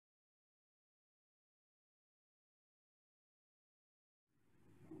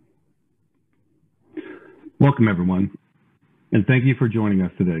Welcome, everyone, and thank you for joining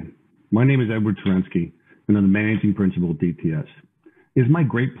us today. My name is Edward Terensky, and I'm the Managing Principal at DTS. It is my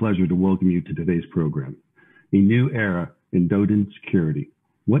great pleasure to welcome you to today's program, a new era in DODIN security,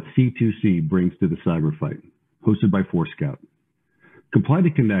 what C2C brings to the cyber fight, hosted by Forescout. Comply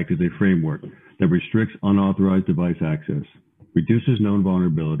to Connect is a framework that restricts unauthorized device access, reduces known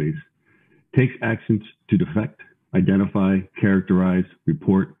vulnerabilities, takes actions to detect, identify, characterize,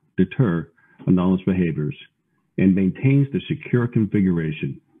 report, deter anomalous behaviors, and maintains the secure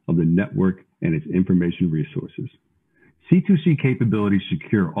configuration of the network and its information resources. C2C capabilities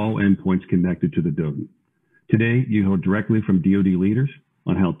secure all endpoints connected to the DODIN. Today, you heard directly from DoD leaders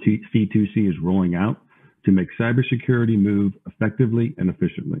on how C2C is rolling out to make cybersecurity move effectively and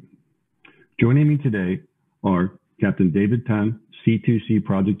efficiently. Joining me today are Captain David Tan, C2C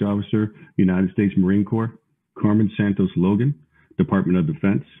Project Officer, United States Marine Corps, Carmen Santos-Logan, Department of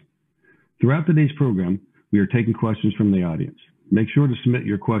Defense. Throughout today's program, we are taking questions from the audience. Make sure to submit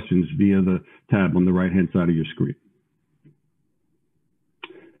your questions via the tab on the right-hand side of your screen.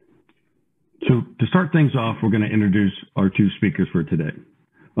 So to start things off, we're going to introduce our two speakers for today.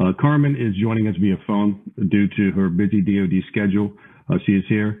 Carmen is joining us via phone due to her busy DoD schedule. She is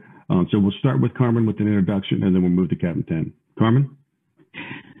here. So we'll start with Carmen with an introduction, and then we'll move to Captain Tan. Carmen?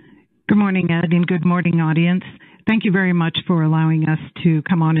 Good morning, Ed, and good morning, audience. Thank you very much for allowing us to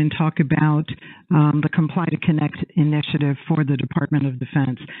come on and talk about the Comply to Connect initiative for the Department of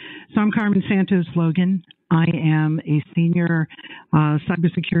Defense. So I'm Carmen Santos-Logan. I am a senior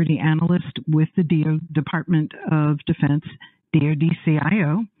cybersecurity analyst with the Department of Defense, DoD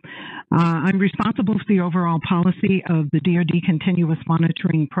CIO. I'm responsible for the overall policy of the DoD Continuous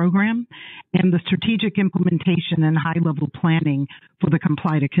Monitoring Program and the strategic implementation and high-level planning for the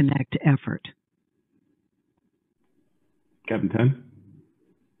Comply to Connect effort. Captain Tan?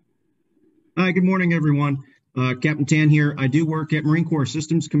 Hi, good morning, everyone. Captain Tan here. I do work at Marine Corps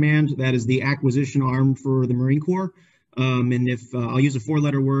Systems Command. That is the acquisition arm for the Marine Corps. And if I'll use a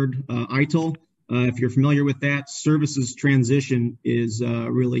four-letter word, ITIL. If you're familiar with that, services transition is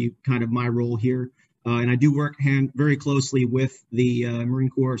really kind of my role here. And I do work very closely with the Marine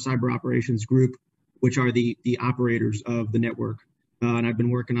Corps Cyber Operations Group, which are the operators of the network. And I've been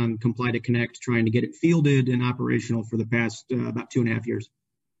working on Comply to Connect, trying to get it fielded and operational for the past about 2.5 years.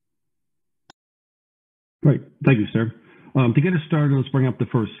 Great. Thank you, sir. To get us started, let's bring up the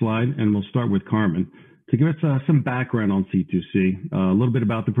first slide, and we'll start with Carmen to give us some background on C2C, a little bit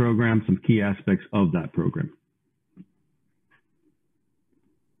about the program, some key aspects of that program.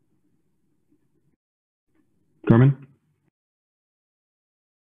 Carmen?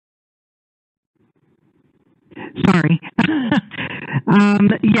 Sorry.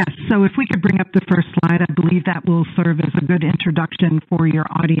 Yes, so if we could bring up the first slide, I believe that will serve as a good introduction for your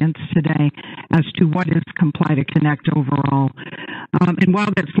audience today as to what is Comply to Connect overall. And while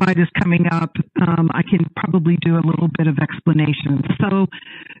that slide is coming up, I can probably do a little bit of explanation. So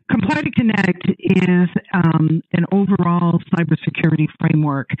Comply to Connect is an overall cybersecurity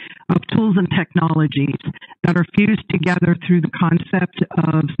framework of tools and technologies that are fused together through the concept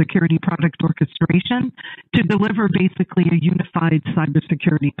of security product orchestration to deliver basically a unified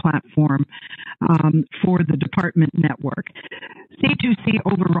cybersecurity platform for the department network. C2C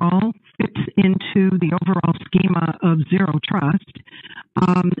overall fits into the overall schema of zero trust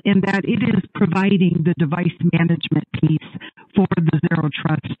in that it is providing the device management piece for the zero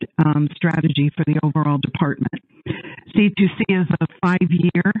trust strategy for the overall department. C2C is a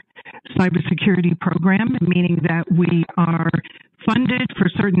 5-year cybersecurity program, meaning that we are funded for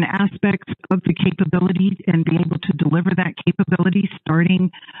certain aspects of the capability and be able to deliver that capability starting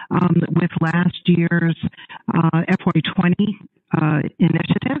with last year's FY20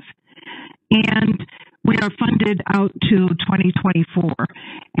 initiative. And we are funded out to 2024.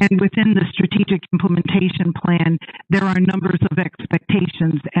 And within the strategic implementation plan, there are numbers of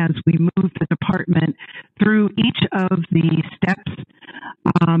expectations as we move the department through each of the steps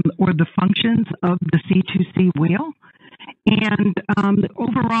or the functions of the C2C wheel. And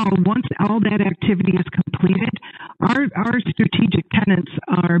overall, once all that activity is completed, our strategic tenets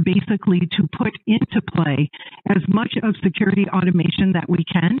are basically to put into play as much of security automation that we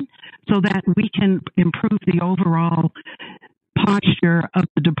can so that we can improve the overall posture of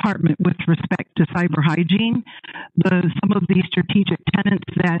the department with respect to cyber hygiene. Some of the strategic tenets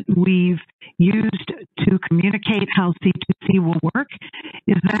that we've used to communicate how C2C will work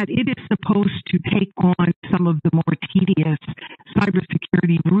is that it is supposed to take on some of the more tedious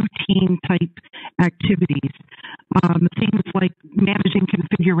cybersecurity routine type activities. Things like managing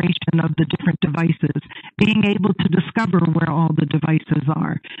configuration of the different devices, being able to discover where all the devices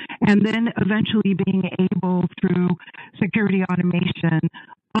are, and then eventually being able through security automation,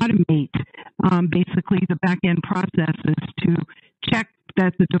 automate basically the back-end processes to check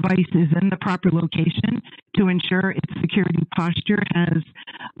that the device is in the proper location to ensure its security posture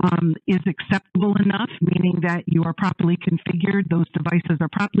is acceptable enough, meaning that you are properly configured, those devices are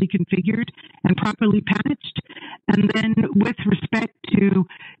properly configured and properly patched. And then with respect to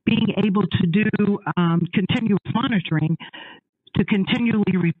being able to do continuous monitoring, to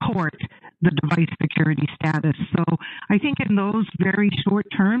continually report the device security status. So I think in those very short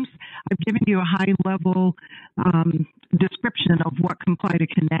terms, I've given you a high-level description of what Comply to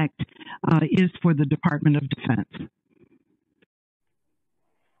Connect is for the Department of Defense.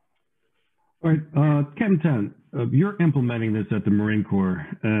 All right, Captain Tan, you're implementing this at the Marine Corps,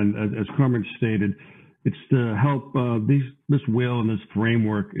 and as Carmen stated, it's to help this wheel and this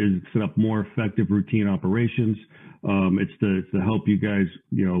framework is set up more effective routine operations. It's to help you guys,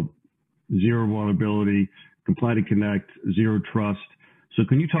 zero vulnerability, Comply to Connect, zero trust. So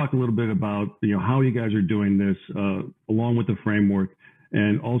can you talk a little bit about, how you guys are doing this along with the framework,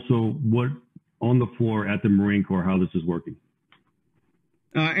 and also what on the floor at the Marine Corps, how this is working?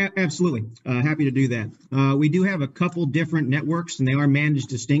 Absolutely. Happy to do that. We do have a couple different networks, and they are managed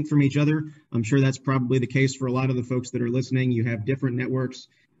distinct from each other. I'm sure that's probably the case for a lot of the folks that are listening. You have different networks.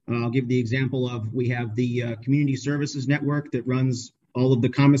 I'll give the example of we have the Community Services Network that runs all of the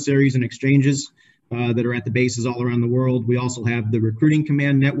commissaries and exchanges that are at the bases all around the world. We also have the Recruiting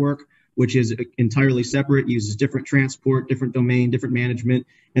Command Network, which is entirely separate, uses different transport, different domain, different management.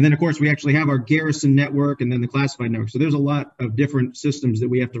 And then, of course, we actually have our Garrison Network and then the Classified Network. So there's a lot of different systems that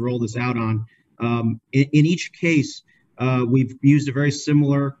we have to roll this out on. In each case, we've used a very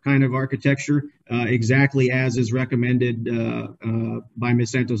similar kind of architecture, exactly as is recommended by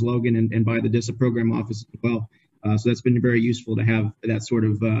Ms. Santos-Logan and by the DISA program office as well. So that's been very useful to have that sort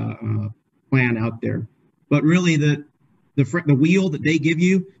of plan out there. But really, the wheel that they give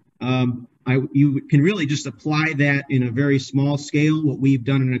you, you can really just apply that in a very small scale. What we've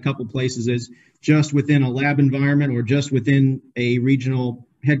done in a couple places is just within a lab environment or just within a regional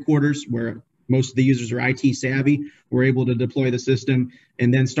headquarters where most of the users are IT savvy, we're able to deploy the system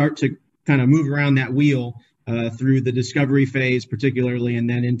and then start to kind of move around that wheel through the discovery phase, particularly, and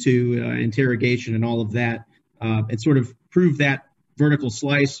then into interrogation and all of that, and sort of prove that vertical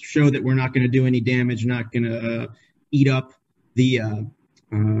slice, show that we're not going to do any damage, not going to eat up the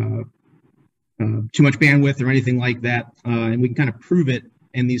too much bandwidth or anything like that, and we can kind of prove it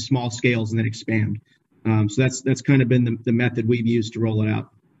in these small scales and then expand. So that's kind of been the method we've used to roll it out.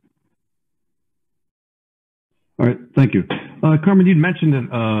 All right, thank you. Carmen, you'd mentioned it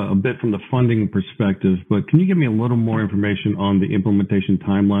a bit from the funding perspective, but can you give me a little more information on the implementation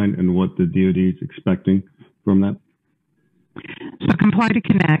timeline and what the DoD is expecting from that? So Comply to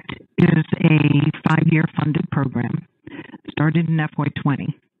Connect is a 5-year funded program, started in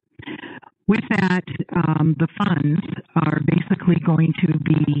FY20. With that, the funds are basically going to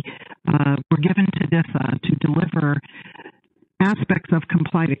be, were given to DISA to deliver aspects of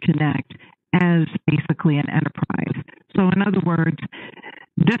Comply to Connect as basically an enterprise. So in other words,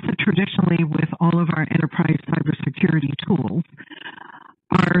 DISA traditionally with all of our enterprise cybersecurity tools,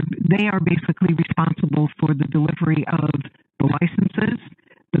 they are basically responsible for the delivery of the licenses,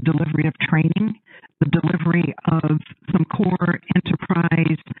 the delivery of training, the delivery of some core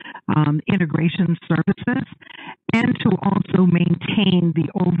enterprise integration services, and to also maintain the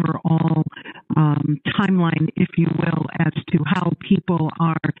overall timeline, if you will, as to how people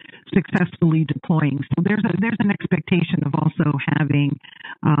are successfully deploying. So there's an expectation of also having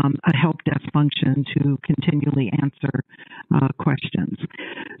a help desk function to continually answer questions.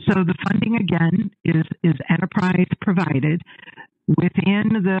 So the funding, again, is enterprise provided.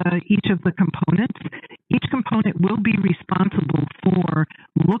 Within each of the components, each component will be responsible for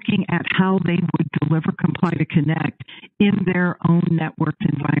looking at how they would deliver Comply to Connect in their own networked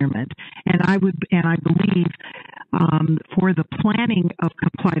environment. And I believe for the planning of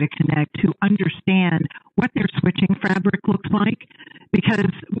Comply to Connect to understand what their switching fabric looks like, because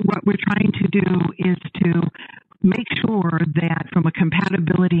what we're trying to do is to make sure that from a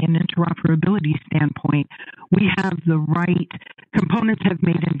compatibility and interoperability standpoint, we have the right components, have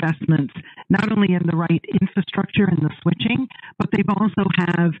made investments not only in the right infrastructure and the switching, but they've also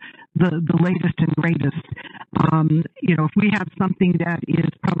have the latest and greatest. If we have something that is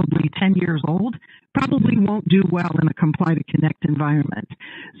probably 10 years old, probably won't do well in a Comply to Connect environment.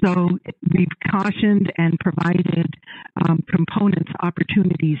 So we've cautioned and provided components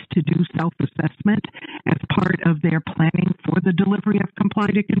opportunities to do self-assessment as part of their planning for the delivery of Comply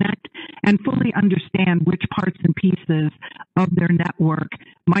to Connect. and fully understand which parts and pieces of their network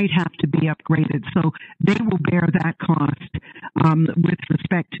might have to be upgraded. So they will bear that cost with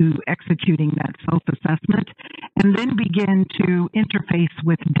respect to executing that self-assessment, and then begin to interface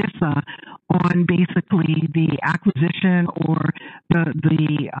with DISA on basically the acquisition or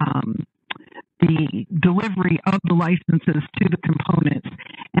the delivery of the licenses to the components.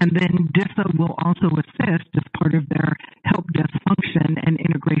 And then DISA will also assist as part of their help desk function and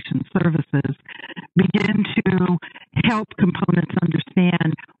integration services, begin to help components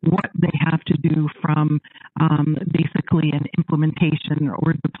understand what they have to do from basically an implementation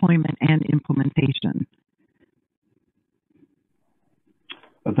or deployment and implementation.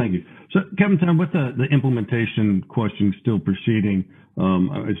 Thank you. So, Captain Tom, with the implementation question still proceeding,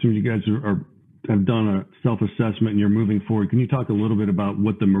 I assume you guys have done a self-assessment and you're moving forward. Can you talk a little bit about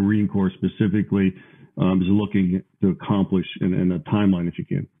what the Marine Corps specifically is looking to accomplish in a timeline, if you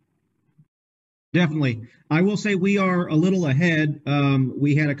can? Definitely. I will say we are a little ahead.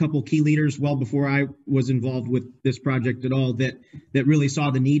 We had a couple key leaders well before I was involved with this project at all that really saw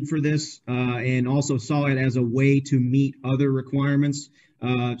the need for this and also saw it as a way to meet other requirements.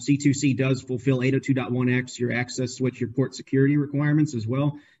 C2C does fulfill 802.1x, your access switch, your port security requirements, as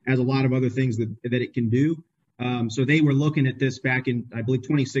well as a lot of other things that it can do. So they were looking at this back in, I believe,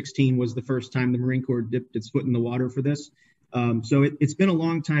 2016 was the first time the Marine Corps dipped its foot in the water for this. So it's been a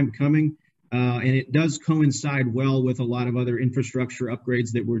long time coming, and it does coincide well with a lot of other infrastructure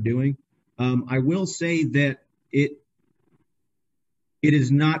upgrades that we're doing. I will say that it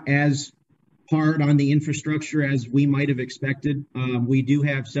is not as hard on the infrastructure as we might have expected. We do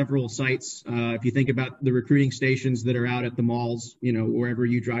have several sites. If you think about the recruiting stations that are out at the malls, wherever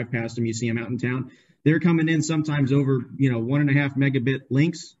you drive past them, you see them out in town. They're coming in sometimes over, 1.5 megabit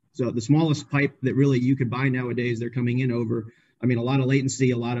links. So the smallest pipe that really you could buy nowadays, they're coming in over. I mean, a lot of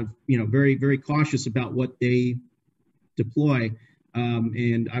latency, a lot of, very, very cautious about what they deploy.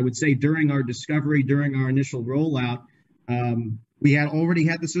 And I would say during our discovery, during our initial rollout, we had already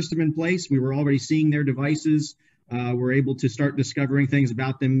had the system in place. We were already seeing their devices. We're able to start discovering things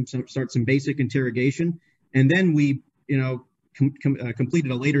about them, start some basic interrogation. And then we,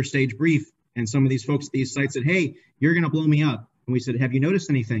 completed a later stage brief. And some of these folks at these sites said, hey, you're going to blow me up. And we said, have you noticed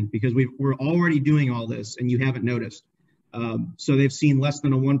anything? Because we're already doing all this and you haven't noticed. So they've seen less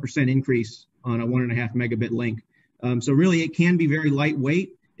than a 1% increase on a 1.5 megabit link. So really, it can be very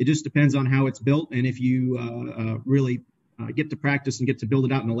lightweight. It just depends on how it's built. And if you really get to practice and get to build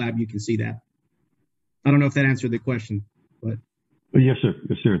it out in the lab, you can see that. I don't know if that answered the question, but. Yes, sir.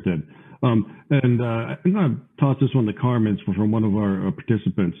 Yes, sir, it did. And I'm going to toss this one to Carmen from one of our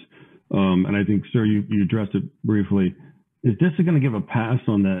participants. And I think, sir, you addressed it briefly. Is this going to give a pass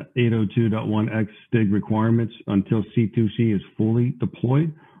on the 802.1x STIG requirements until C2C is fully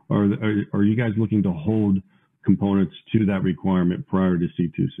deployed? Or are you guys looking to hold components to that requirement prior to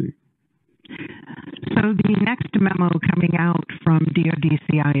C2C? So the next memo coming out from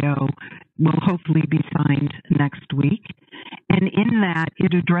DOD-CIO will hopefully be signed next week. And in that,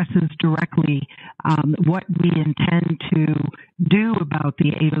 it addresses directly what we intend to do about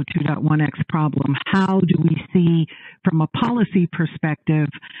the 802.1x problem. How do we see, from a policy perspective,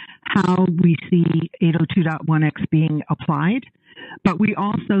 how we see 802.1x being applied? But we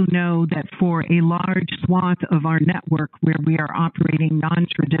also know that for a large swath of our network where we are operating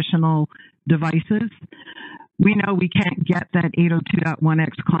non-traditional devices, we know we can't get that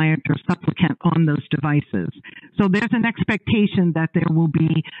 802.1x client or supplicant on those devices. So there's an expectation that there will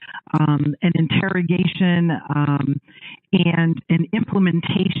be an interrogation and an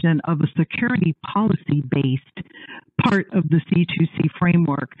implementation of a security policy-based part of the C2C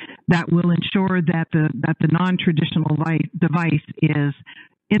framework that will ensure that the non-traditional device is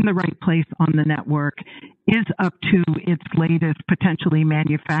in the right place on the network, is up to its latest potentially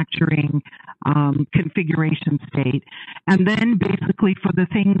manufacturing configuration state. And then basically for the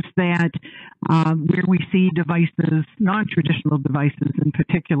things that where we see devices, non-traditional devices in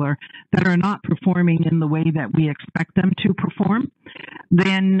particular, that are not performing in the way that we expect them to perform,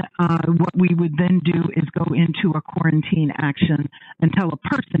 then what we would then do is go into a quarantine action until a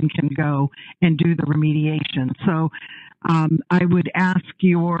person can go and do the remediation. So I would ask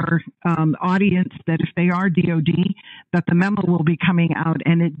your audience that if they are DOD, that the memo will be coming out,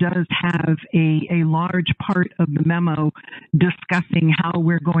 and it does have a large part of the memo discussing how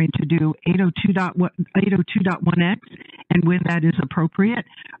we're going to do 802.1x and when that is appropriate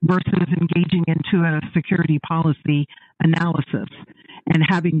versus engaging into a security policy analysis and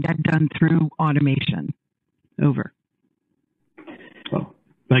having that done through automation. Over. Oh,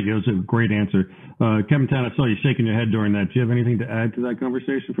 Thank you. That was a great answer. Kevin Tan, I saw you shaking your head during that. Do you have anything to add to that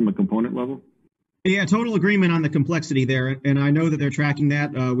conversation from a component level? Yeah, total agreement on the complexity there, and I know that they're tracking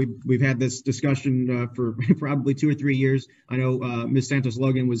that. We've had this discussion for probably 2 or 3 years. I know Ms. Santos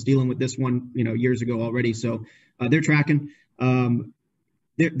Logan was dealing with this one, years ago already. So they're tracking.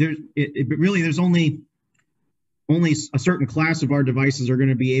 There's only a certain class of our devices are going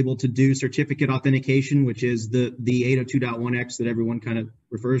to be able to do certificate authentication, which is the 802.1x that everyone kind of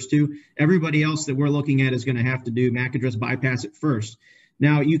refers to. Everybody else that we're looking at is going to have to do MAC address bypass at first.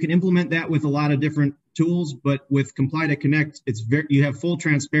 Now, you can implement that with a lot of different tools, but with Comply to Connect, you have full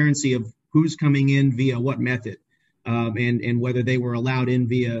transparency of who's coming in via what method, and whether they were allowed in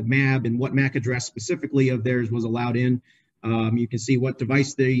via MAB and what MAC address specifically of theirs was allowed in. You can see what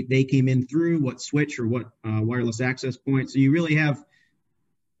device they came in through, what switch or what wireless access point. So you really have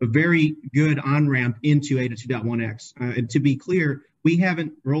a very good on-ramp into 802.1x. And to be clear, we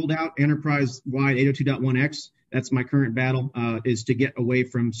haven't rolled out enterprise-wide 802.1x. That's my current battle, is to get away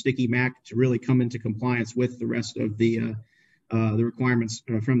from sticky MAC to really come into compliance with the rest of the requirements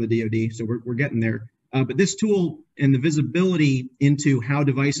from the DoD. So we're getting there. But this tool and the visibility into how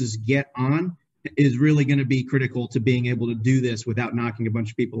devices get on is really going to be critical to being able to do this without knocking a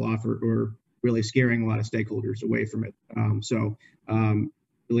bunch of people off or really scaring a lot of stakeholders away from it.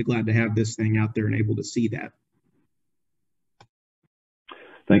 Really glad to have this thing out there and able to see that.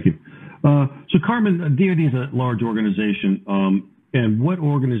 Thank you. So Carmen, DoD is a large organization, and what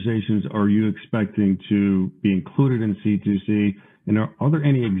organizations are you expecting to be included in C2C? And are there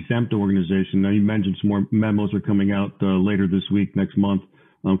any exempt organizations? Now you mentioned some more memos are coming out later this week, next month.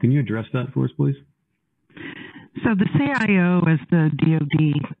 Can you address that for us, please? So the CIO is the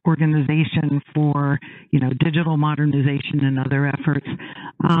DoD organization for, digital modernization and other efforts,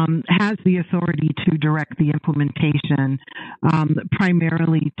 has the authority to direct the implementation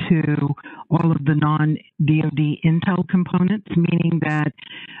primarily to all of the non-DoD intel components, meaning that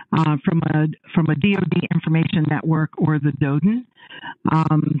from a DoD information network or the DODIN,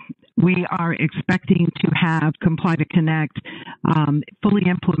 we are expecting to have Comply to Connect fully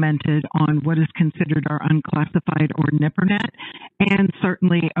implemented on what is considered our unclassified or NIPRNet, and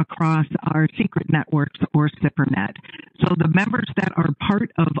certainly across our secret networks or SIPRNet. So the members that are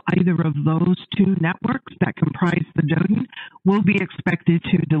part of either of those two networks that comprise the DODIN will be expected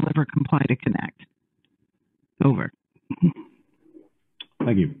to deliver Comply to Connect. Over.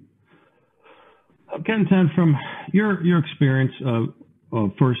 Thank you. Ken Tan, from your experience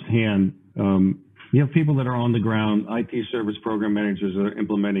firsthand, you have people that are on the ground, IT service program managers that are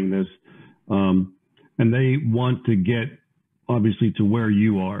implementing this, and they want to get, obviously, to where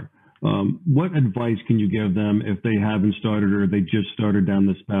you are. What advice can you give them if they haven't started or they just started down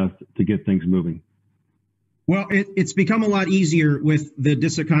this path to get things moving? Well, it's become a lot easier with the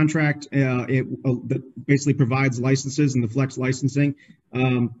DISA contract that basically provides licenses and the flex licensing.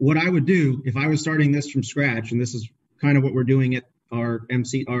 What I would do if I was starting this from scratch, and this is kind of what we're doing at our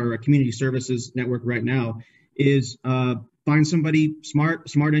community services network right now, is find somebody smart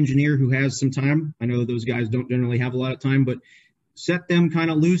engineer who has some time. I know those guys don't generally have a lot of time, but set them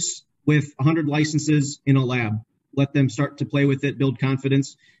kind of loose with 100 licenses in a lab. Let them start to play with it, build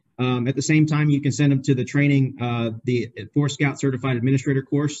confidence. At the same time, you can send them to the training, the Forescout Certified Administrator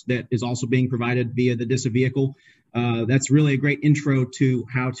course that is also being provided via the DISA vehicle. That's really a great intro to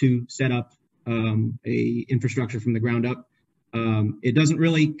how to set up a infrastructure from the ground up. It doesn't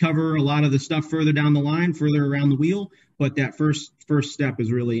really cover a lot of the stuff further down the line, further around the wheel, but that first step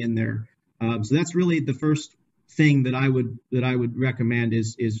is really in there. So that's really the first thing that I would recommend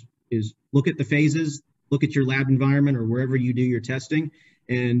is look at the phases, look at your lab environment or wherever you do your testing,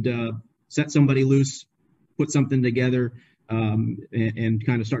 and set somebody loose, put something together, and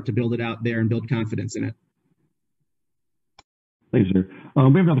kind of start to build it out there and build confidence in it. Thanks, sir. We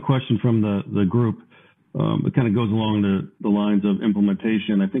have another question from the group. It kind of goes along the lines of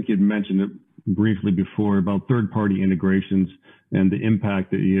implementation. I think you'd mentioned it briefly before about third-party integrations and the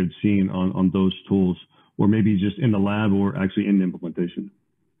impact that you have seen on those tools, or maybe just in the lab or actually in the implementation.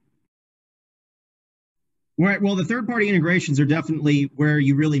 Right. Well, the third-party integrations are definitely where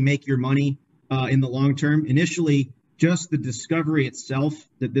you really make your money in the long term. Initially, just the discovery itself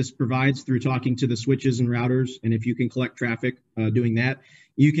that this provides through talking to the switches and routers, and if you can collect traffic doing that,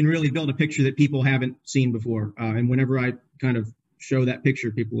 you can really build a picture that people haven't seen before. And whenever I kind of show that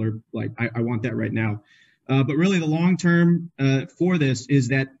picture, people are like, I want that right now. But really the long term for this is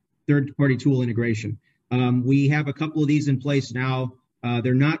that third-party tool integration. We have a couple of these in place now.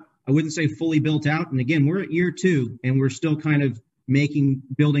 They're not, I wouldn't say fully built out. And again, we're at year 2 and we're still kind of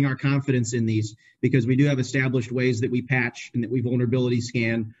building our confidence in these, because we do have established ways that we patch and that we vulnerability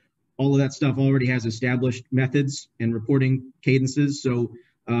scan. All of that stuff already has established methods and reporting cadences. So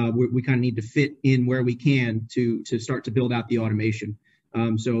we kind of need to fit in where we can to start to build out the automation.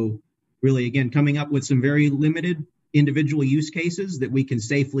 So really, again, coming up with some very limited individual use cases that we can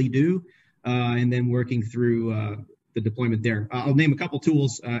safely do, and then working through the deployment there. I'll name a couple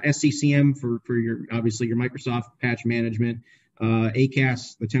tools: SCCM for your obviously your Microsoft patch management,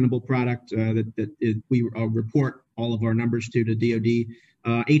 ACAS, the Tenable product we report all of our numbers to DOD,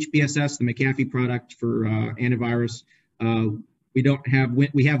 HPSS, the McAfee product for antivirus.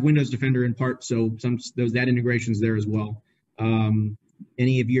 We have Windows Defender in part, so that integration's there as well.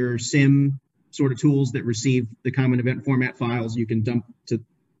 Any of your SIM sort of tools that receive the common event format files, you can dump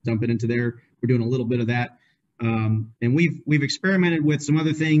it into there. We're doing a little bit of that. And we've experimented with some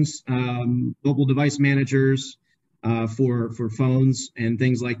other things, mobile device managers for phones and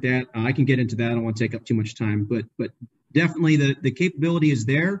things like that. I can get into that. I don't want to take up too much time, but definitely the capability is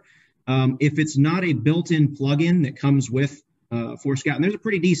there. If it's not a built-in plugin that comes with Forescout, and there's a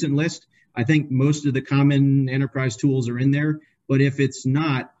pretty decent list. I think most of the common enterprise tools are in there, but if it's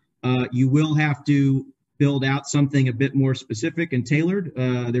not, you will have to build out something a bit more specific and tailored.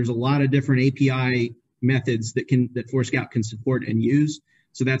 There's a lot of different API methods that Forescout can support and use,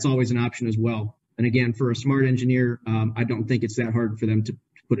 so that's always an option as well. And again, for a smart engineer, I don't think it's that hard for them to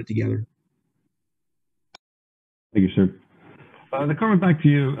put it together. Thank you, sir. Coming back to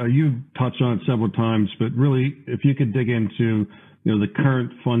you, you've touched on it several times, but really, if you could dig into the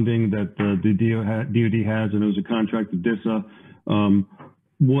current funding that the DOD has, and it was a contract with DISA,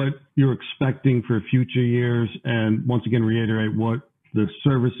 what you're expecting for future years, and once again reiterate what the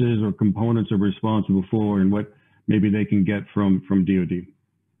services or components are responsible for and what maybe they can get from DOD.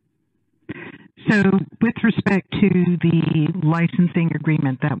 So with respect to the licensing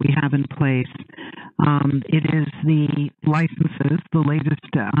agreement that we have in place, it is the licenses, the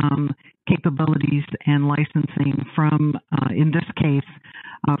latest capabilities and licensing from, in this case,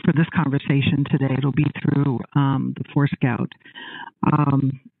 for this conversation today, it'll be through the Forescout.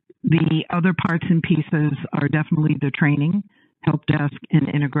 The other parts and pieces are definitely the training, help desk, and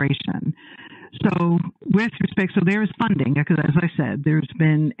integration. So with respect, so there's funding, because as I said, there's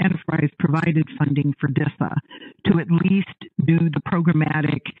been enterprise provided funding for DISA to at least do the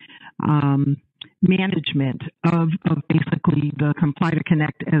programmatic management of basically the Comply to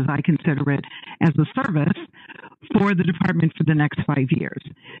Connect, as I consider it, as a service for the department for the next 5 years.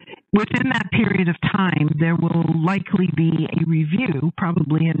 Within that period of time, there will likely be a review,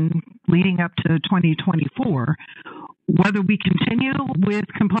 probably in leading up to 2024, whether we continue with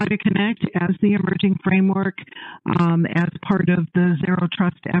Comply to Connect as the emerging framework as part of the Zero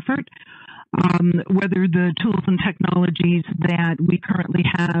Trust effort, whether the tools and technologies that we currently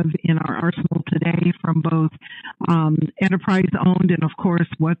have in our arsenal today from both enterprise-owned and, of course,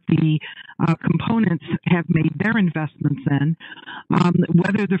 what the components have made their investments in,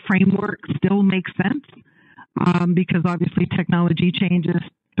 whether the framework still makes sense, because obviously technology changes,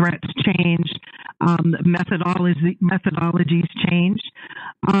 threats change, methodologies change.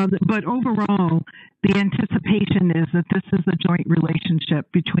 But overall, the anticipation is that this is a joint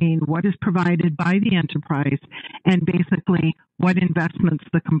relationship between what is provided by the enterprise and basically what investments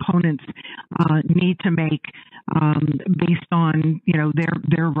the components need to make based on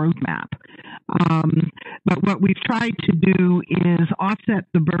their roadmap. But what we've tried to do is offset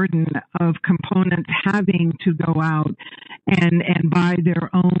the burden of components having to go out and buy their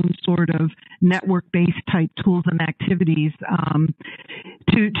own sort of network-based type tools and activities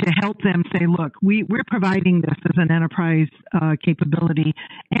to help them say, look, we're providing this as an enterprise capability,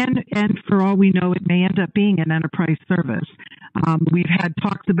 and for all we know, it may end up being an enterprise service. We've had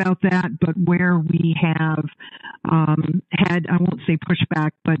talks about that, but where we have had, I won't say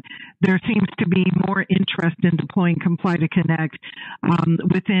pushback, but there seems to be more interest in deploying Comply to Connect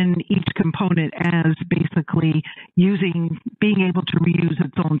within each component as basically being able to reuse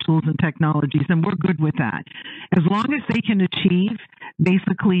its own tools and technologies, and we're good with that. As long as they can achieve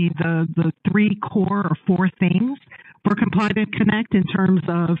basically the three core or four things for Comply to Connect in terms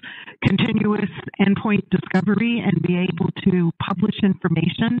of continuous endpoint discovery and be able to publish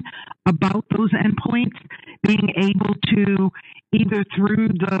information about those endpoints, being able to either through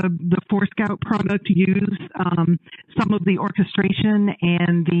the Forescout product use some of the orchestration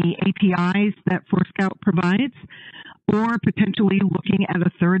and the APIs that Forescout provides, or potentially looking at a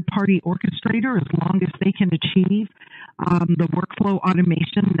third-party orchestrator as long as they can achieve the workflow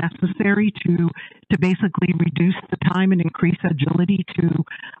automation necessary to basically reduce the time and increase agility to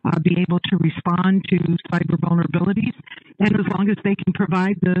be able to respond to cyber vulnerabilities. And as long long as they can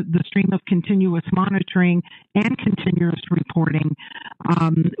provide the stream of continuous monitoring and continuous reporting.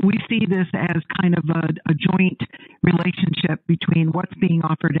 We see this as kind of a joint relationship between what's being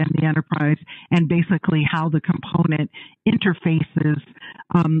offered in the enterprise and basically how the component interfaces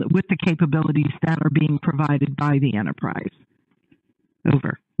with the capabilities that are being provided by the enterprise.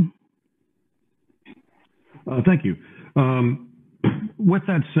 Over. Thank you. With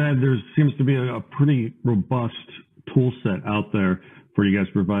that said, there seems to be a pretty robust tool set out there for you guys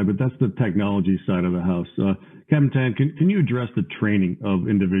to provide, but that's the technology side of the house. Captain Tan, can you address the training of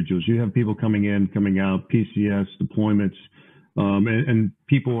individuals? You have people coming in, coming out, PCS, deployments, and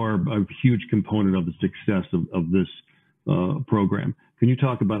people are a huge component of the success of this program. Can you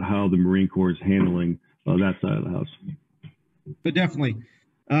talk about how the Marine Corps is handling that side of the house? But definitely.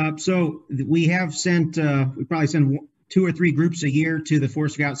 So we have sent, we probably send 2 or 3 groups a year to the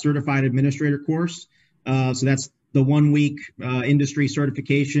Forescout Certified Administrator course. So that's the 1 week industry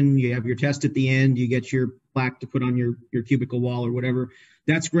certification. You have your test at the end. You get your plaque to put on your cubicle wall or whatever.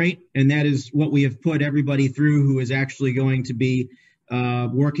 That's great. And that is what we have put everybody through who is actually going to be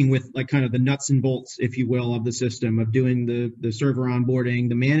working with like kind of the nuts and bolts, if you will, of the system, of doing the server onboarding,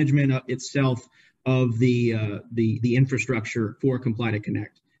 the management itself of the infrastructure for Comply to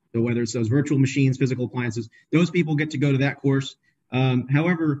Connect. So whether it's those virtual machines, physical appliances, those people get to go to that course.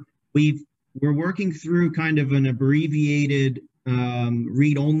 However, we're working through kind of an abbreviated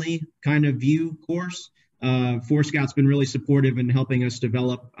read-only kind of view course. Forescout's been really supportive in helping us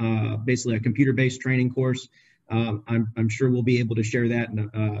develop basically a computer-based training course. I'm sure we'll be able to share that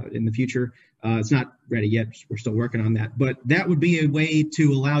in the future. It's not ready yet. We're still working on that. But that would be a way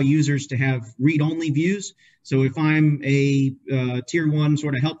to allow users to have read-only views. So if I'm a tier 1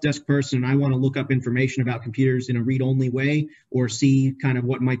 sort of help desk person and I want to look up information about computers in a read-only way or see kind of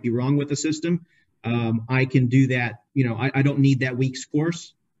what might be wrong with the system, I can do that. You know, I don't need that week's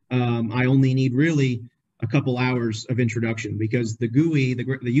course. I only need really a couple hours of introduction because the GUI,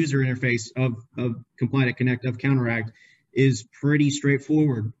 the user interface of Comply to Connect, of Counteract, is pretty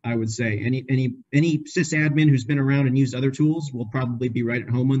straightforward, I would say. Any sysadmin who's been around and used other tools will probably be right at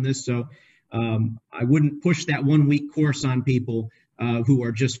home on this. So I wouldn't push that 1 week course on people who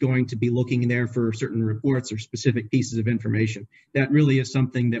are just going to be looking there for certain reports or specific pieces of information. That really is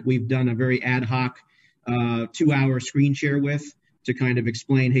something that we've done a very ad hoc 2-hour screen share with, to kind of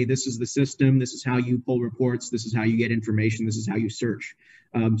explain, hey, this is the system, this is how you pull reports, this is how you get information, this is how you search.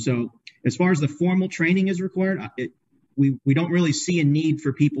 So as far as the formal training is required, we don't really see a need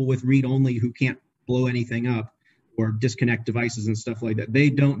for people with read-only who can't blow anything up or disconnect devices and stuff like that. They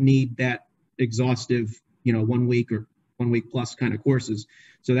don't need that exhaustive, 1 week or 1 week plus kind of courses.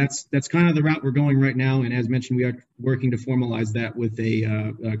 So that's kind of the route we're going right now. And as mentioned, we are working to formalize that with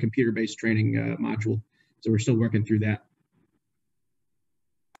a computer-based training module. So we're still working through that.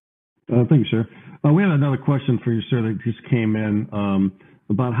 Thank you, sir. We have another question for you, sir, that just came in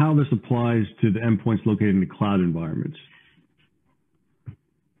about how this applies to the endpoints located in the cloud environments.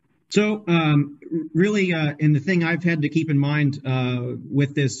 So really, and the thing I've had to keep in mind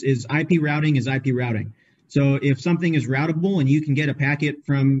with this is IP routing is IP routing. So if something is routable and you can get a packet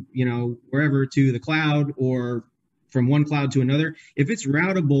from, wherever to the cloud or from one cloud to another, if it's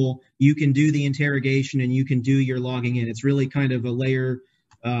routable, you can do the interrogation and you can do your logging in. It's really kind of a layer.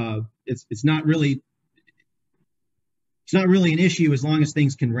 It's not really an issue as long as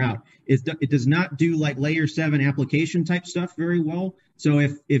things can route. It does not do like layer 7 application type stuff very well. So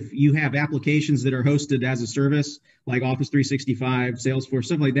if you have applications that are hosted as a service like Office 365, Salesforce,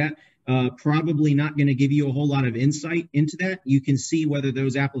 stuff like that, probably not going to give you a whole lot of insight into that. You can see whether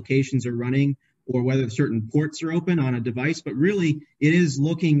those applications are running or whether certain ports are open on a device, but really it is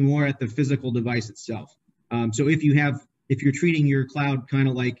looking more at the physical device itself. So if you're treating your cloud kind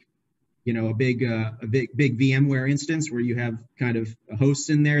of like, a big VMware instance where you have kind of hosts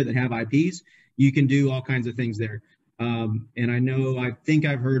in there that have IPs, you can do all kinds of things there. And I think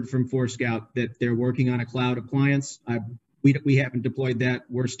I've heard from Forescout that they're working on a cloud appliance. We haven't deployed that.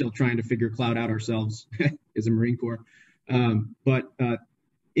 We're still trying to figure cloud out ourselves as a Marine Corps. But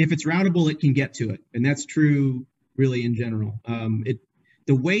if it's routable, it can get to it. And that's true really in general.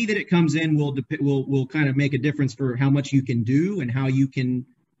 The way that it comes in will kind of make a difference for how much you can do and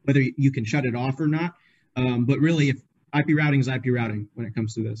whether you can shut it off or not. But really, if IP routing is IP routing when it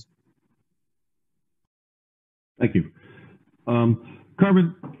comes to this. Thank you.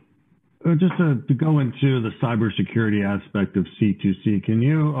 Carmen, just to go into the cybersecurity aspect of C2C, can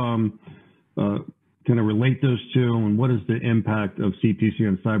you kind of relate those two, and what is the impact of C2C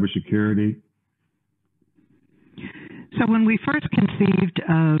on cybersecurity? So when we first conceived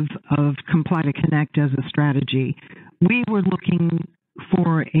of Comply to Connect as a strategy, we were looking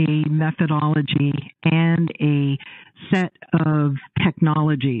for a methodology and a set of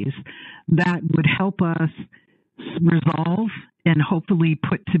technologies that would help us resolve and hopefully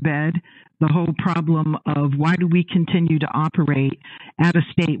put to bed the whole problem of why do we continue to operate at a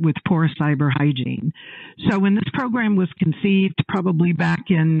state with poor cyber hygiene. So when this program was conceived, probably back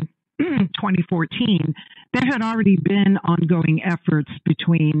in 2014, there had already been ongoing efforts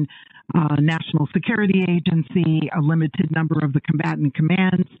between National Security Agency, a limited number of the combatant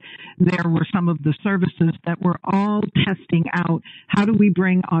commands. There were some of the services that were all testing out how do we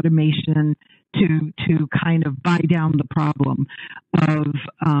bring automation to kind of buy down the problem of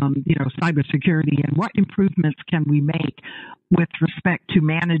cybersecurity, and what improvements can we make with respect to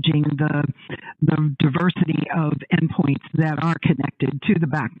managing the diversity of endpoints that are connected to the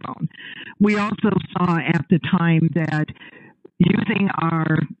backbone. We also saw at the time that using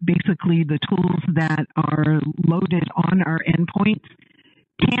basically the tools that are loaded on our endpoints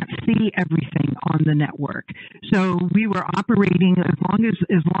can't see everything on the network. So we were operating as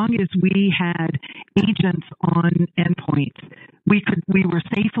long as we had agents on endpoints, we were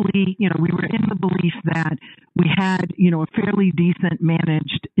safely, we were in the belief that we had, a fairly decent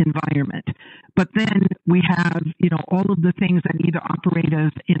managed environment. But then we have, all of the things that either operate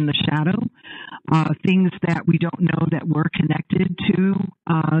as in the shadow, things that we don't know that we're connected to,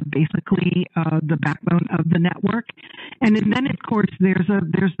 basically the backbone of the network. And then, of course, there's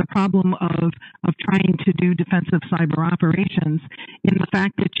the problem of trying to do defensive cyber operations in the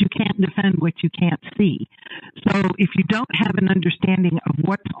fact that you can't defend what you can't see. So if you don't have an understanding of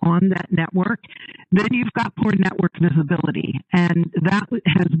what's on that network, then you've got poor network visibility. And that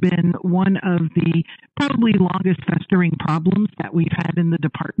has been one of the probably longest festering problems that we've had in the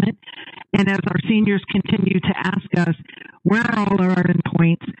department. And as our seniors continue to ask us, where are all our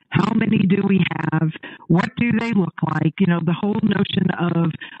endpoints? How many do we have? What do they look like? The whole notion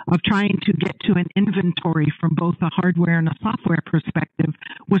of trying to get to an inventory from both a hardware and a software perspective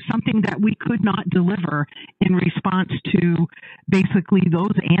was something that we could not deliver in response to basically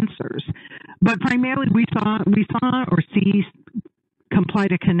those answers. But primarily we saw or see Comply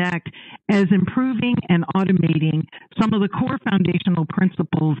to Connect as improving and automating some of the core foundational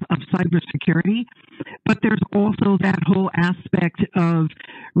principles of cybersecurity, but there's also that whole aspect of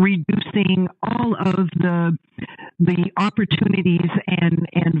reducing all of the opportunities and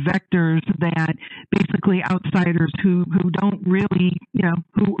vectors that basically outsiders who don't really,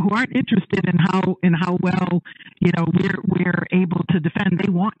 who aren't interested in how well, we're able to defend.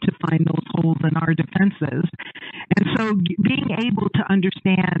 They want to find those holes in our defenses. And so being able to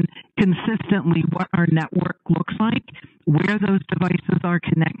understand consistently what our network looks like, where those devices are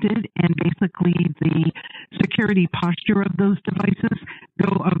connected, and basically the security posture of those devices go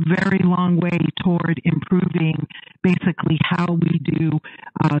a very long way toward improving basically how we do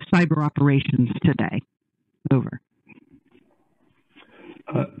cyber operations today. Over.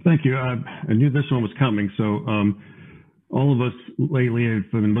 Thank you. I knew this one was coming, so all of us lately have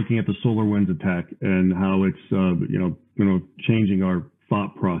been looking at the SolarWinds attack and how it's changing our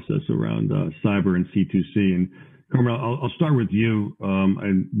thought process around cyber and C2C. And Carmel, I'll start with you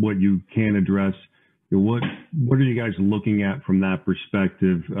and what you can address. What are you guys looking at from that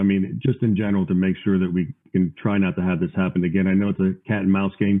perspective? I mean, just in general, to make sure that we can try not to have this happen again. I know it's a cat and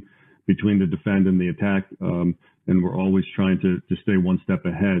mouse game between the defend and the attack, and we're always trying to stay one step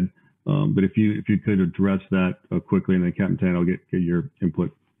ahead. But if you could address that quickly, and then Captain Tan, I'll get your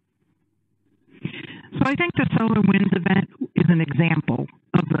input. So I think the SolarWinds event is an example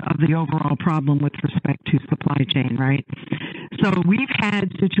of the overall problem with respect to supply chain, right? So we've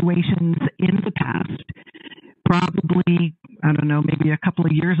had situations in the past, probably, I don't know, maybe a couple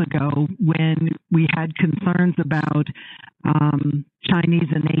of years ago, when we had concerns about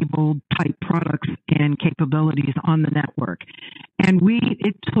Chinese-enabled type products and capabilities on the network. And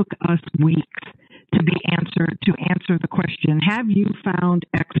it took us weeks to answer the question, have you found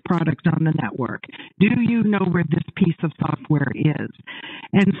X product on the network? Do you know where this piece of software is?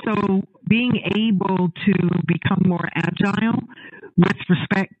 And so being able to become more agile with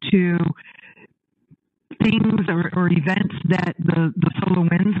respect to things or events that the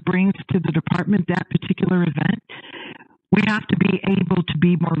SolarWinds brings to the department, that particular event, we have to be able to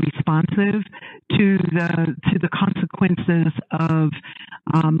be more responsive to the consequences of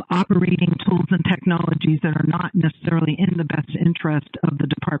operating tools and technologies that are not necessarily in the best interest of the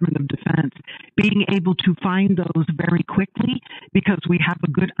Department of Defense. Being able to find those very quickly because we have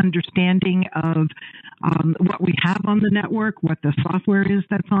a good understanding of what we have on the network, what the software is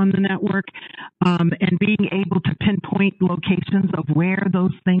that's on the network, and being able to pinpoint locations of where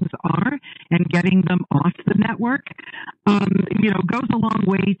those things are and getting them off the network, goes a long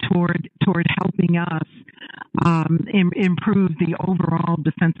way toward helping us improve the overall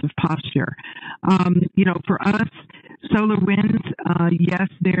defensive posture. For us, SolarWinds, yes,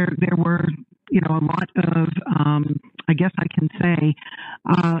 there were a lot of, I guess I can say,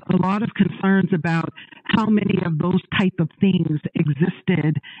 a lot of concerns about how many of those type of things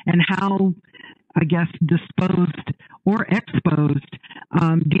existed and how, I guess, disposed or exposed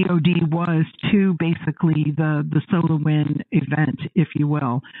DOD was to basically the SolarWinds event, if you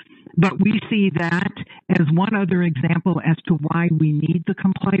will. But we see that as one other example as to why we need the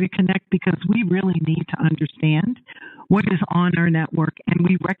Comply to Connect, because we really need to understand what is on our network, and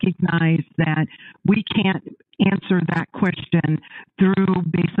we recognize that we can't answer that question through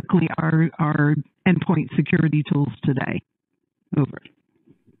basically our endpoint security tools today. Over.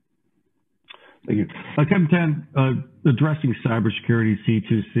 Thank you. Captain Tan, addressing cybersecurity,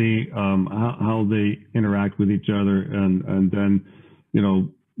 C2C, how they interact with each other, and then,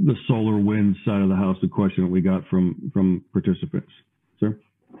 the SolarWinds side of the house, the question that we got from participants. Sir?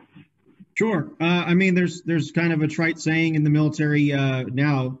 Sure. There's kind of a trite saying in the military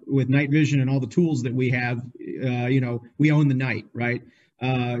now with night vision and all the tools that we have, we own the night, right?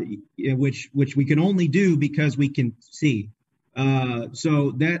 Which we can only do because we can see.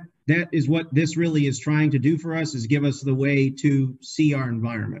 So that is what this really is trying to do for us, is give us the way to see our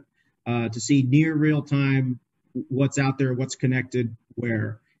environment, to see near real time what's out there, what's connected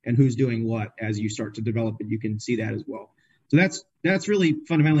where, and who's doing what. As you start to develop it, you can see that as well. So that's really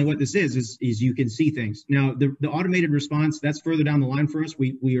fundamentally what this is you can see things. Now, the automated response, that's further down the line for us.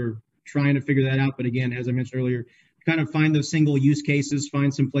 We are trying to figure that out. But again, as I mentioned earlier, kind of find those single use cases,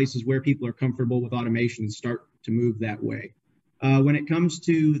 find some places where people are comfortable with automation and start to move that way. When it comes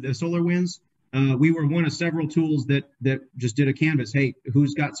to the SolarWinds, we were one of several tools that just did a canvas. Hey,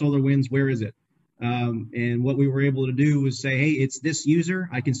 who's got SolarWinds? Where is it? And what we were able to do was say, hey, it's this user.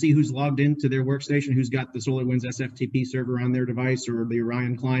 I can see who's logged into their workstation, who's got the SolarWinds SFTP server on their device or the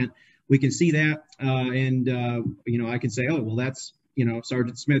Orion client. We can see that. I can say, oh, well, that's,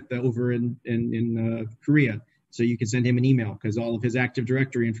 Sergeant Smith over in Korea. So you can send him an email because all of his Active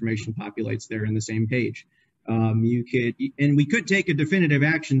Directory information populates there in the same page. We could take a definitive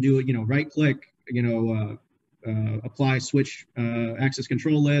action, do it, right click, apply, switch access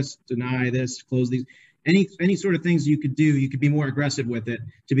control list, deny this, close these, any sort of things you could do. You could be more aggressive with it.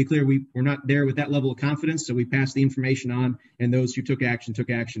 To be clear, we're not there with that level of confidence, so we pass the information on, and those who took action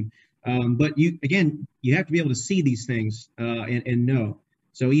took action. But you have to be able to see these things and know.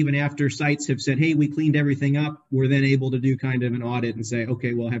 So even after sites have said, hey, we cleaned everything up, we're then able to do kind of an audit and say,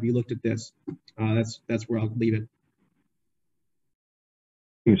 okay, well, have you looked at this? That's where I'll leave it.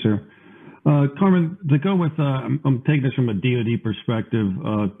 Yes, sir. Carmen, to go with, I'm taking this from a DOD perspective.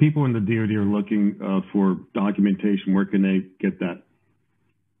 People in the DOD are looking for documentation. Where can they get that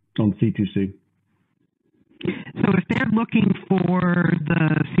on C2C? So if they're looking for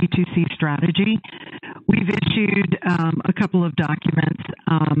the C2C strategy, we've issued a couple of documents.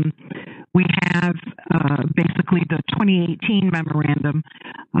 We have basically the 2018 memorandum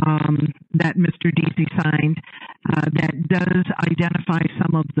that Mr. Deasy signed that does identify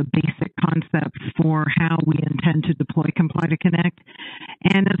some of the basic concepts for how we intend to deploy Comply to Connect.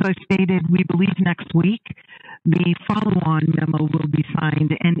 And as I stated, we believe next week the follow-on memo will be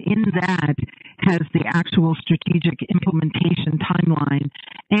signed, and in that has the actual strategic implementation timeline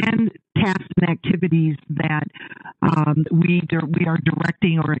and tasks and activities that we are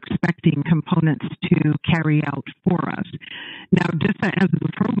directing or expecting components to carry out for us. Now, DISA as the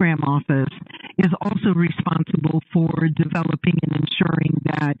program office is also responsible for developing and ensuring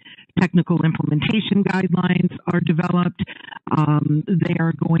that technical implementation guidelines are developed. They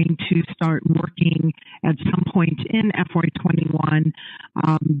are going to start working at some point in FY21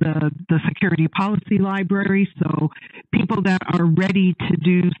 the security policy library. So people that are ready to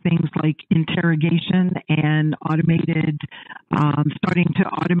do things like interrogation and automated, starting to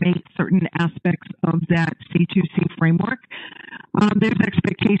automate certain aspects of that C2C framework, there's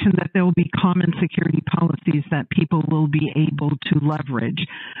expectation that there will be common security policies that people will be able to leverage.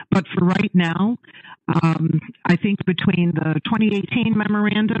 But for right now, I think between the 2018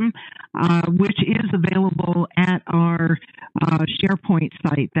 memorandum, which is available at our SharePoint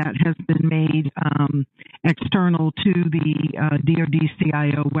site that has been made external to the DoD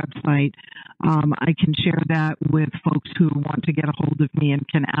CIO website, I can share that with folks who want to get a hold of me and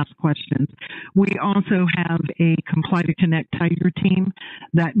can ask questions. We also have a Comply to Connect Tiger team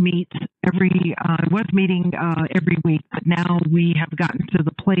that meets every week, but now we have gotten to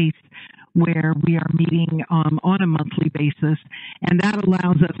the place where we are meeting on a monthly basis, and that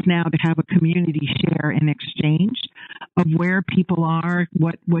allows us now to have a community share and exchange of where people are,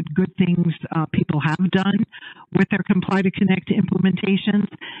 what good things people have done with their Comply to Connect implementations,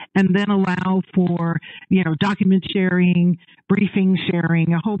 and then allow for, document sharing, briefing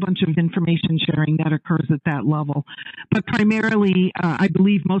sharing, a whole bunch of information sharing that occurs at that level. But primarily, I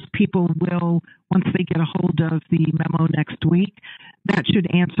believe most people will, once they get a hold of the memo next week, that should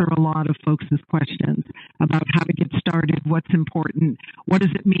answer a lot of folks' questions about how to get started, what's important, what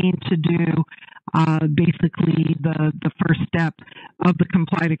does it mean to do basically the first step of the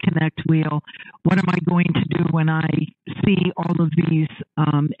Comply to Connect wheel. What am I going to do when I see all of these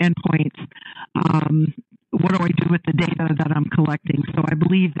endpoints? What do I do with the data that I'm collecting? So I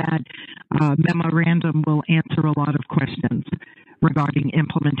believe that memorandum will answer a lot of questions regarding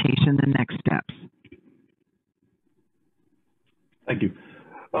implementation and next steps. Thank you.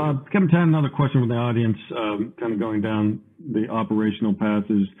 Captain Tan, another question from the audience, kind of going down the operational path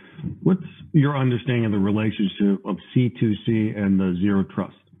is, what's your understanding of the relationship of C2C and the Zero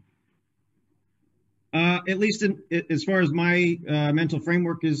Trust? At least as far as my mental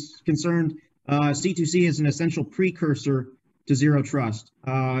framework is concerned, C2C is an essential precursor to Zero Trust.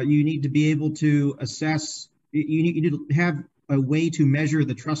 You need to be able to assess, you need to have a way to measure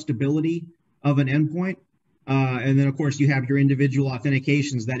the trustability of an endpoint. And then, of course, you have your individual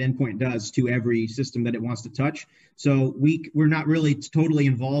authentications that endpoint does to every system that it wants to touch. So we're not really totally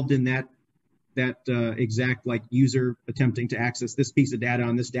involved in that exact like user attempting to access this piece of data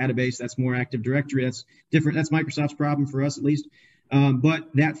on this database. That's more Active Directory. That's different. That's Microsoft's problem for us, at least. But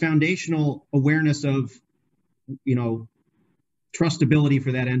that foundational awareness of, trustability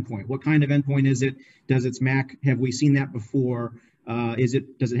for that endpoint. What kind of endpoint is it? Does its MAC, have we seen that before? Does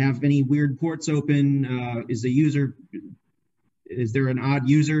it have any weird ports open? Is there an odd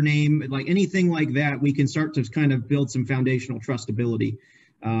username? Like anything like that, we can start to kind of build some foundational trustability.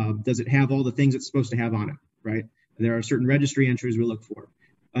 Does it have all the things it's supposed to have on it, right? There are certain registry entries we look for.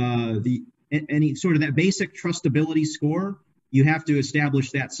 Any sort of that basic trustability score, you have to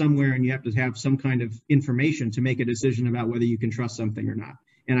establish that somewhere, and you have to have some kind of information to make a decision about whether you can trust something or not.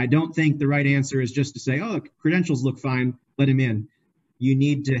 And I don't think the right answer is just to say, oh, credentials look fine, let him in. You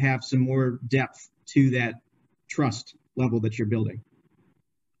need to have some more depth to that trust level that you're building.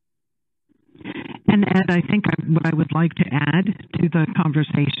 And Ed, I think what I would like to add to the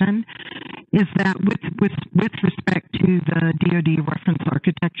conversation is that with respect to the DoD reference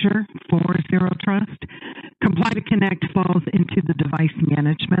architecture for Zero Trust, Comply to Connect falls into the device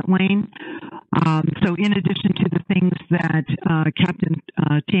management lane. So in addition to the things that Captain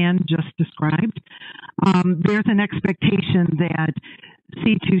Tan just described, there's an expectation that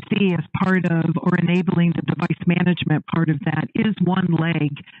C2C as part of, or enabling the device management part of that, is one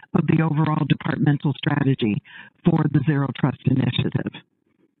leg of the overall departmental strategy for the Zero Trust initiative.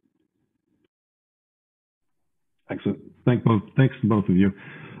 Excellent. Thanks to both of you.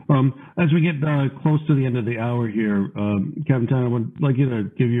 As we get close to the end of the hour here, Captain Tan, I would like you to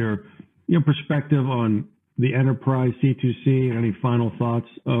give your perspective on the enterprise C2C and any final thoughts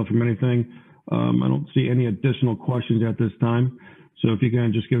from anything. I don't see any additional questions at this time. So if you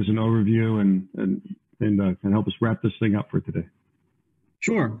can just give us an overview and help us wrap this thing up for today.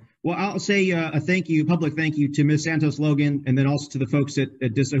 Sure. Well, I'll say a public thank you to Ms. Santos Logan, and then also to the folks at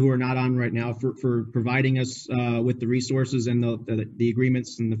DISA who are not on right now for providing us with the resources and the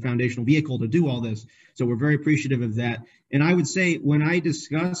agreements and the foundational vehicle to do all this. So we're very appreciative of that. And I would say when I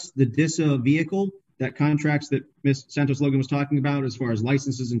discuss the DISA vehicle, that contracts that Ms. Santos Logan was talking about as far as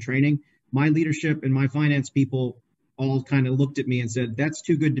licenses and training, my leadership and my finance people all kind of looked at me and said, that's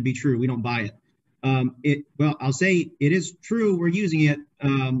too good to be true. We don't buy it. Well, I'll say it is true. We're using it.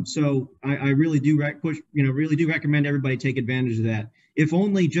 So I really do recommend everybody take advantage of that. If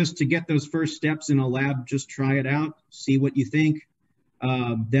only just to get those first steps in a lab, just try it out, see what you think.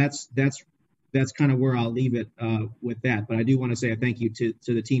 That's kind of where I'll leave it with that. But I do want to say a thank you to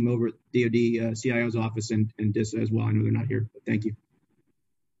the team over at DoD CIO's office and DISA as well. I know they're not here, but thank you.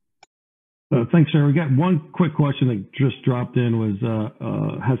 Thanks, sir. We got one quick question that just dropped in was,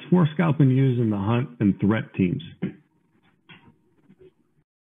 has Forescout been used in the hunt and threat teams?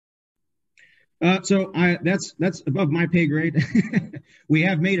 So that's above my pay grade. We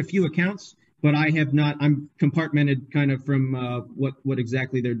have made a few accounts, but I have not. I'm compartmented kind of from what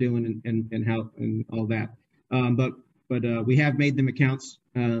exactly they're doing and how and all that. But we have made them accounts,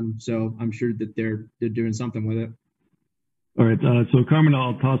 so I'm sure that they're doing something with it. All right. So Carmen,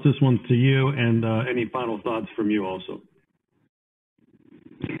 I'll toss this one to you, and any final thoughts from you also.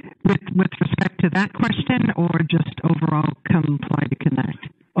 With respect to that question, or just overall Comply to Connect?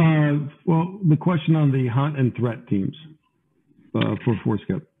 Well, the question on the hunt and threat teams for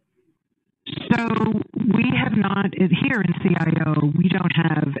Forescout. So we have not, here in CIO, we don't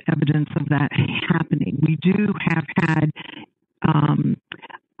have evidence of that happening. We do have had,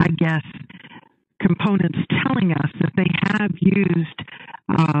 I guess, components telling us that they have used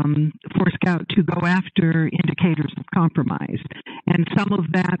Forescout to go after indicators of compromise. And some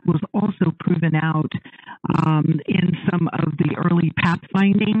of that was also proven out in some of the early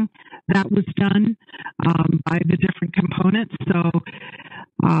pathfinding that was done by the different components. So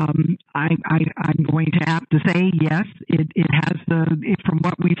I'm going to have to say, yes, it has from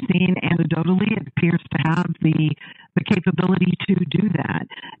what we've seen anecdotally, it appears to have the capability to do that.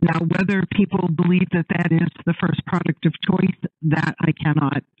 Now, whether people believe that that is the first product of choice, that I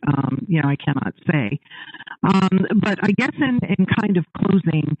cannot, I cannot say. But I guess in kind of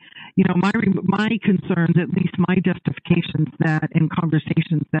closing, my concerns, at least my justifications that in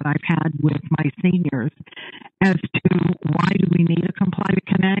conversations that I've had with my seniors as to why do we need a Comply to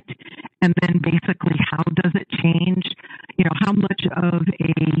Connect, and then basically how does it change, how much of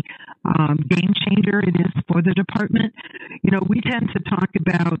a game changer it is for the department. We tend to talk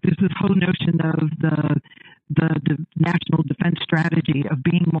about, there's this whole notion of the national defense strategy of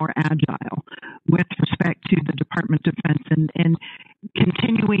being more agile with respect to the Department of Defense and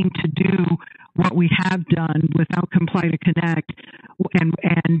continuing to do what we have done without Comply to Connect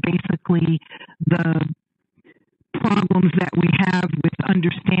and basically the problems that we have with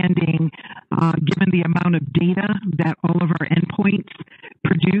understanding, given the amount of data that all of our endpoints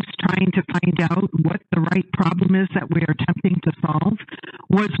produce, trying to find out what the right problem is that we are attempting to solve,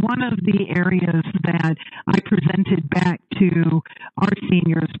 was one of the areas that I presented back to our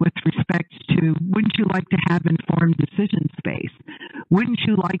seniors with respect to, wouldn't you like to have informed decision space? Wouldn't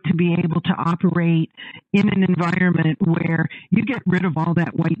you like to be able to operate in an environment where you get rid of all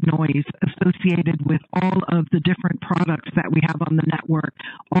that white noise associated with all of the different products that we have on the network,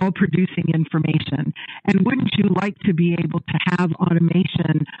 all producing information? And wouldn't you like to be able to have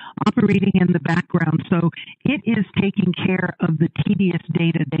automation operating in the background so it is taking care of the tedious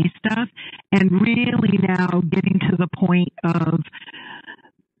day-to-day stuff and really now getting to the point of,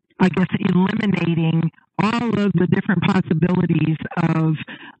 I guess, eliminating all of the different possibilities of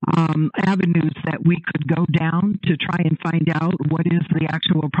avenues that we could go down to try and find out what is the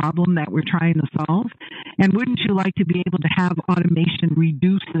actual problem that we're trying to solve? And wouldn't you like to be able to have automation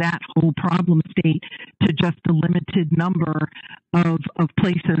reduce that whole problem state to just a limited number of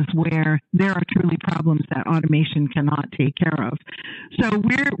places where there are truly problems that automation cannot take care of? So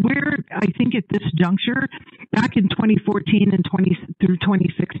we're I think at this juncture, back in 2014 and through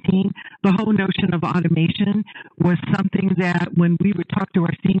 2016, the whole notion of automation was something that when we would talk to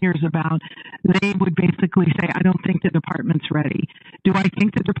our seniors about, they would basically say, I don't think the department's ready. Do I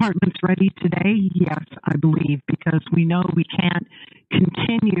think the department's ready today? Yes, I believe, because we know we can't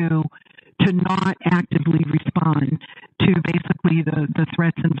continue to not actively respond to basically the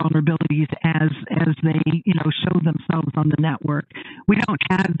threats and vulnerabilities as they show themselves on the network. We don't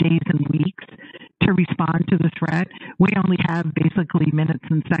have days and weeks to respond to the threat. We only have basically minutes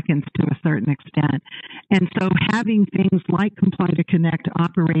and seconds to a certain extent. And so having things like Comply to Connect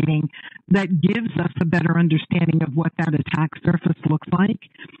operating that gives us a better understanding of what that attack surface looks like,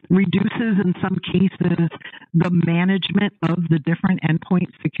 reduces in some cases the management of the different endpoint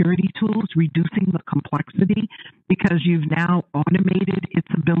security tools, reducing the complexity because you've now automated its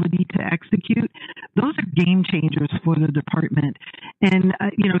ability to execute. Those are game changers for the department and,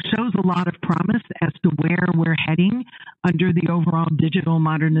 shows a lot of promise as to where we're heading under the overall digital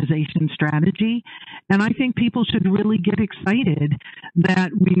modernization strategy. And I think people should really get excited that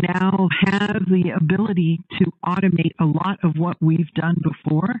we now have the ability to automate a lot of what we've done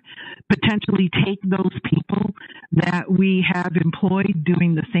before, potentially take those people that we have employed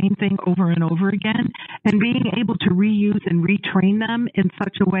doing the same thing over and over again and being able to reuse and retrain them in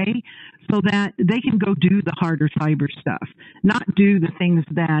such a way so that they can go do the harder cyber stuff, not do the things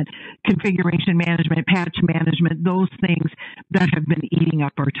that configuration management, patch management, those things that have been eating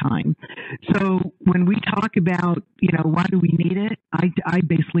up our time. So when we talk about, why do we need it? I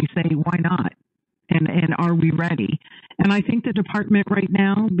basically say, why not? And are we ready? And I think the department right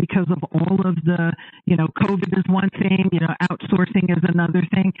now, because of all of the, COVID is one thing, outsourcing is another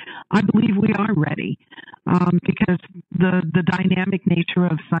thing, I believe we are ready because the dynamic nature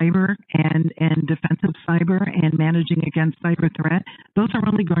of cyber and defensive cyber and managing against cyber threat, those are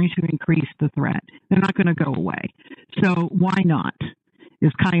only going to increase the threat. They're not going to go away. So why not?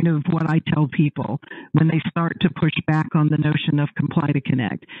 is kind of what I tell people when they start to push back on the notion of Comply to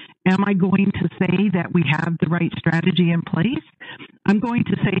Connect. Am I going to say that we have the right strategy in place? I'm going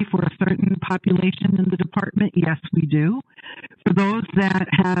to say for a certain population in the department, yes, we do. For those that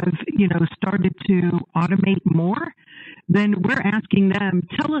have, started to automate more, then we're asking them,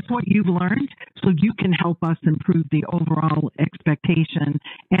 tell us what you've learned so you can help us improve the overall expectation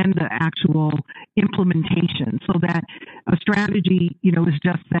and the actual implementation, so that a strategy, is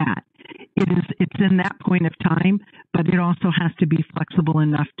just that. It's in that point of time, but it also has to be flexible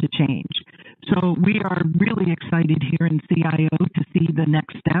enough to change. So we are really excited here in CIO to see the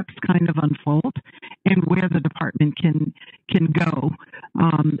next steps kind of unfold and where the department can go,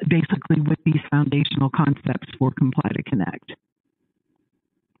 basically with these foundational concepts for Comply to Connect.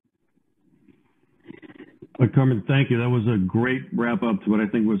 Carmen, thank you. That was a great wrap up to what I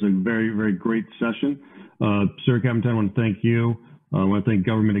think was a very, very great session. Sir Captain, I want to thank you. I want to thank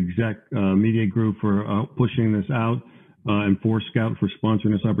Government Exec Media Group for pushing this out, and Forescout for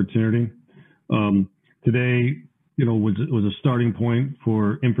sponsoring this opportunity. Today, was a starting point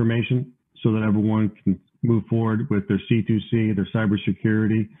for information so that everyone can move forward with their C2C, their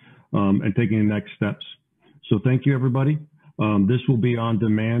cybersecurity, and taking the next steps. So thank you, everybody. This will be on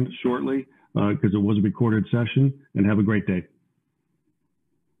demand shortly because it was a recorded session, and have a great day.